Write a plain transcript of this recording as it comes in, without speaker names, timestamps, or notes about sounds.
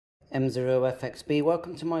M0FXB,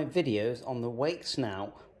 welcome to my videos on the Wakes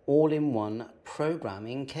Now all-in-one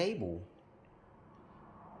programming cable.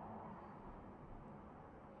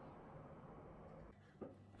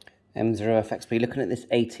 M0FXB, looking at this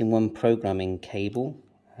 8-in-1 programming cable.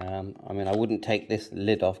 I mean, I wouldn't take this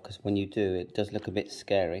lid off because when you do, it does look a bit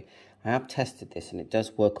scary. I have tested this and it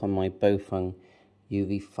does work on my Bofeng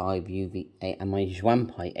UV5, UV8 and my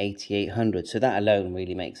Jianpai 8800, so that alone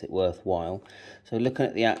really makes it worthwhile. So looking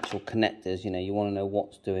at the actual connectors, you know, you want to know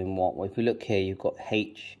what's doing what. Well, if we look here, you've got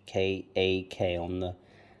H, K, A, K on the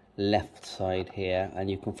left side here, and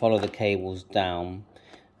you can follow the cables down.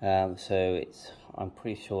 So it's, I'm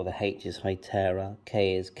pretty sure the H is Hytera,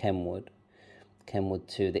 K is Kenwood, Kenwood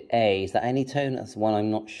 2. The A, is that any tone? That's the one I'm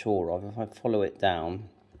not sure of. If I follow it down,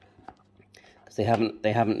 they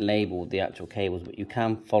haven't labeled the actual cables, but you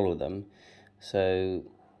can follow them. So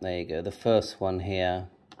there you go. The first one here,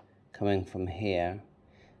 coming from here,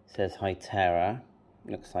 says Hytera.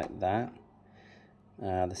 Looks like that.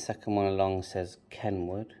 The second one along says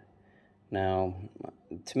Kenwood. Now,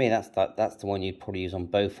 to me, that's the one you'd probably use on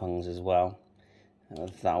Bofengs as well.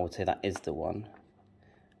 That I would say that is the one.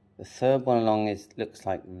 The third one along looks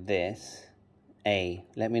like this. A.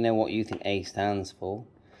 Let me know what you think A stands for.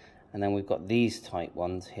 And then we've got these type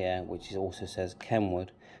ones here, which also says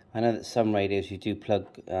Kenwood. I know that some radios you do plug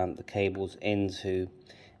the cables into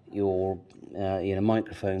your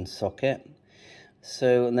microphone socket.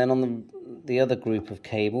 So, and then on the other group of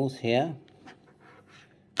cables here,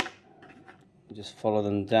 just follow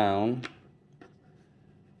them down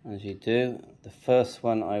as you do. The first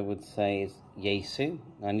one I would say is Yaesu.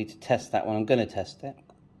 I need to test that one. I'm going to test it.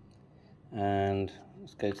 And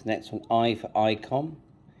let's go to the next one. I for Icom.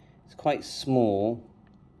 It's quite small,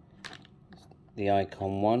 the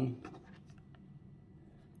Icom one.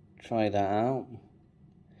 Try that out.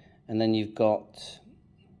 And then you've got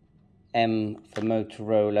M for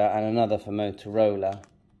Motorola and another for Motorola.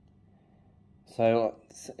 So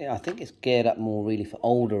I think it's geared up more really for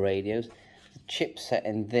older radios. The chipset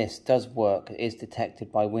in this does work. It is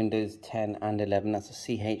detected by Windows 10 and 11. That's a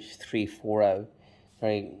CH340.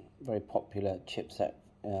 Very, very popular chipset,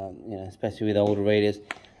 especially with older radios.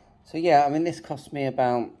 So yeah, I mean, this cost me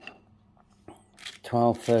about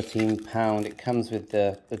 £12–13. It comes with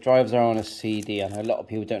the drivers are on a CD. I know a lot of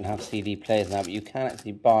people don't have CD players now, but you can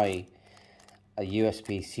actually buy a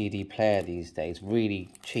USB CD player these days,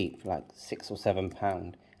 really cheap, like £6 or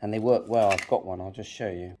 £7, and they work well. I've got one, I'll just show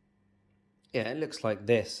you. Yeah, it looks like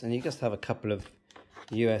this, and you just have a couple of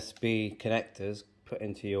USB connectors put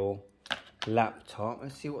into your laptop.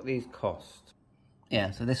 Let's see what these cost.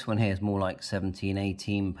 Yeah, so this one here is more like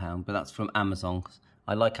 £17–18, but that's from Amazon.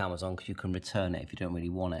 I like Amazon because you can return it if you don't really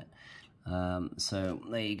want it. So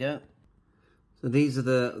there you go. So these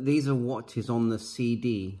are what is on the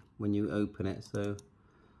CD when you open it. So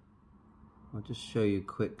I'll just show you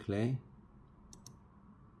quickly.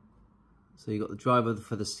 So you've got the driver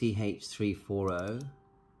for the CH340. You've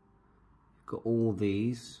got all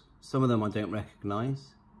these. Some of them I don't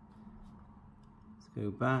recognise. Let's go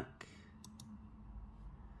back.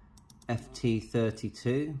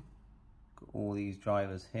 FT32, got all these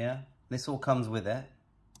drivers here. This all comes with it.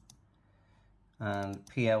 And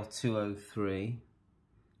PL203,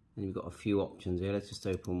 and you've got a few options here. Let's just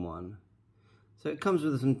open one. So it comes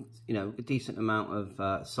with some, a decent amount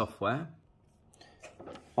of software.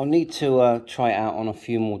 I'll need to try it out on a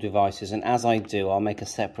few more devices, and as I do, I'll make a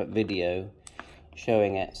separate video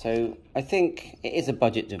showing it. So I think it is a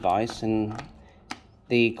budget device, and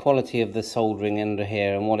the quality of the soldering under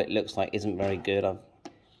here and what it looks like isn't very good. I've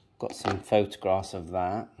got some photographs of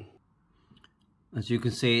that. As you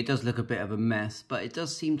can see, it does look a bit of a mess, but it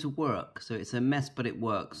does seem to work. So it's a mess, but it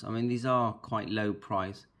works. I mean, these are quite low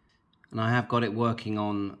price, and I have got it working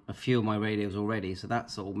on a few of my radios already, so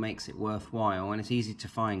that sort of makes it worthwhile, and it's easy to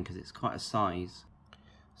find because it's quite a size.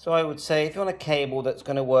 So I would say if you want a cable that's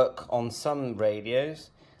going to work on some radios,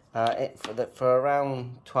 for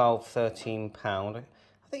around £12–13,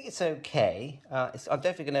 I think it's okay. It's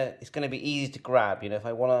going to be easy to grab. If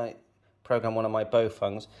I want to program one of my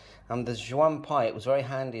Bofengs, and the Jianpai, it was very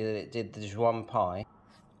handy that it did the Jianpai,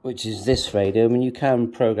 which is this radio. I mean, you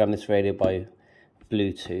can program this radio by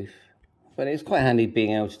Bluetooth, but it's quite handy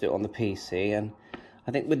being able to do it on the PC. And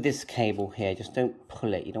I think with this cable here, just don't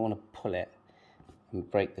pull it. You don't want to pull it and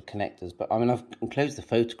break the connectors. But I mean, I've enclosed the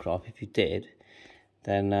photograph. If you did,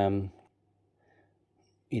 then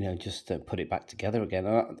just put it back together again.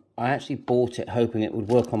 I actually bought it hoping it would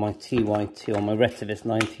work on my TY2, on my Retevis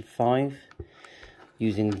 95,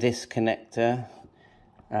 using this connector,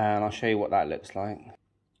 and I'll show you what that looks like,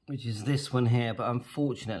 which is this one here. But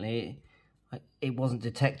unfortunately, it wasn't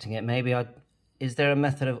detecting it. Maybe is there a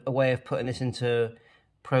method, a way of putting this into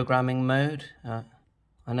programming mode? I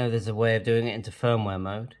know there's a way of doing it into firmware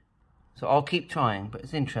mode. So I'll keep trying, but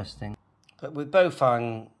it's interesting. But with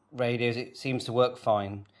Bofang radios, it seems to work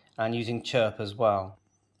fine, and using chirp as well.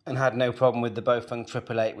 And had no problem with the Bofang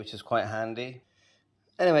 888, which is quite handy.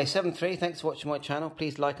 Anyway, 7.3, thanks for watching my channel.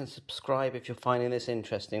 Please like and subscribe if you're finding this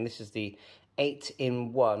interesting. This is the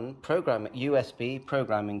 8-in-1 USB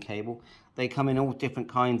programming cable. They come in all different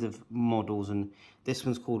kinds of models, and this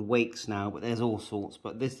one's called Wakes now, but there's all sorts.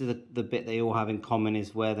 But this is the bit they all have in common,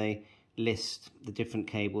 is where they list the different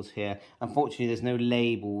cables here. Unfortunately, there's no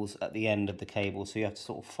labels at the end of the cable, so you have to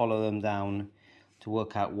sort of follow them down to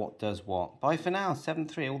work out what does what. Bye for now,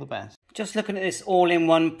 7.3, all the best. Just looking at this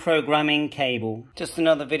all-in-one programming cable. Just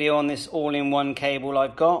another video on this all-in-one cable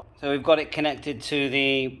I've got. So we've got it connected to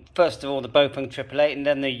the, first of all, the Bofang 888 and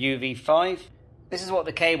then the UV5. This is what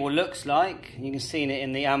the cable looks like. You can see it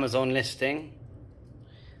in the Amazon listing.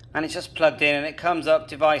 And it's just plugged in and it comes up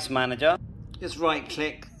Device Manager. Just right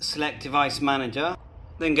click, select Device Manager.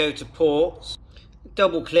 Then go to Ports.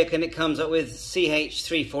 Double click and it comes up with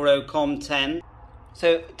CH340 COM10.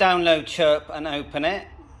 So download Chirp and open it.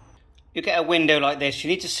 You get a window like this. You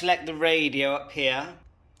need to select the radio up here.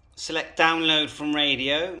 Select download from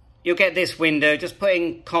radio. You'll get this window. Just put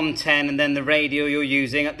in COM10 and then the radio you're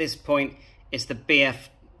using. At this point, it's the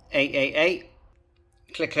BF888.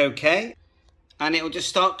 Click OK. And it will just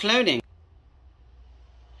start cloning.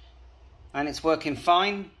 And it's working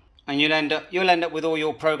fine. And you'll end up with all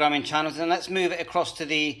your programming channels. And let's move it across to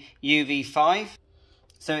the UV5.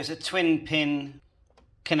 So it's a twin pin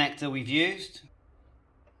connector we've used.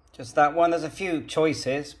 Just that one. There's a few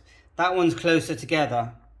choices. That one's closer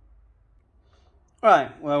together.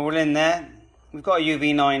 Right, well, we're in there. We've got a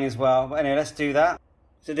UV9 as well. But anyway, let's do that.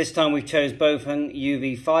 So this time we've chose Bofang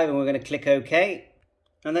UV5 and we're going to click OK.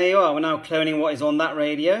 And there you are. We're now cloning what is on that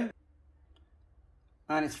radio.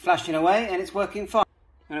 And it's flashing away and it's working fine.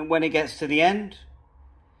 And when it gets to the end,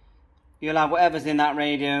 you'll have whatever's in that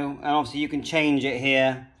radio. And obviously you can change it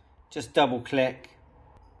here. Just double click.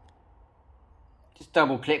 Just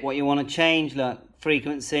double click what you want to change. Look,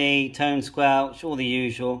 frequency, tone squelch, all the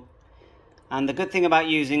usual. And the good thing about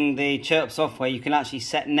using the Chirp software, you can actually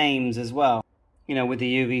set names as well. You know, with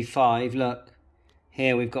the UV5, look,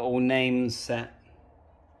 here we've got all names set.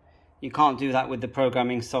 You can't do that with the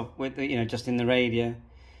programming software, you know, just in the radio.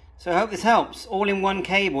 So I hope this helps. All in one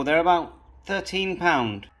cable, they're about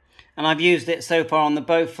 £13. And I've used it so far on the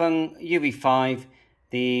Bofang UV5,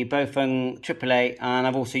 the Bofang 888, and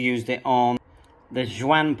I've also used it on the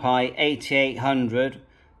Jianpai 8800,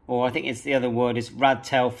 or I think it's the other word is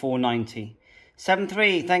Radtel 490.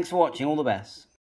 7.3, thanks for watching, all the best.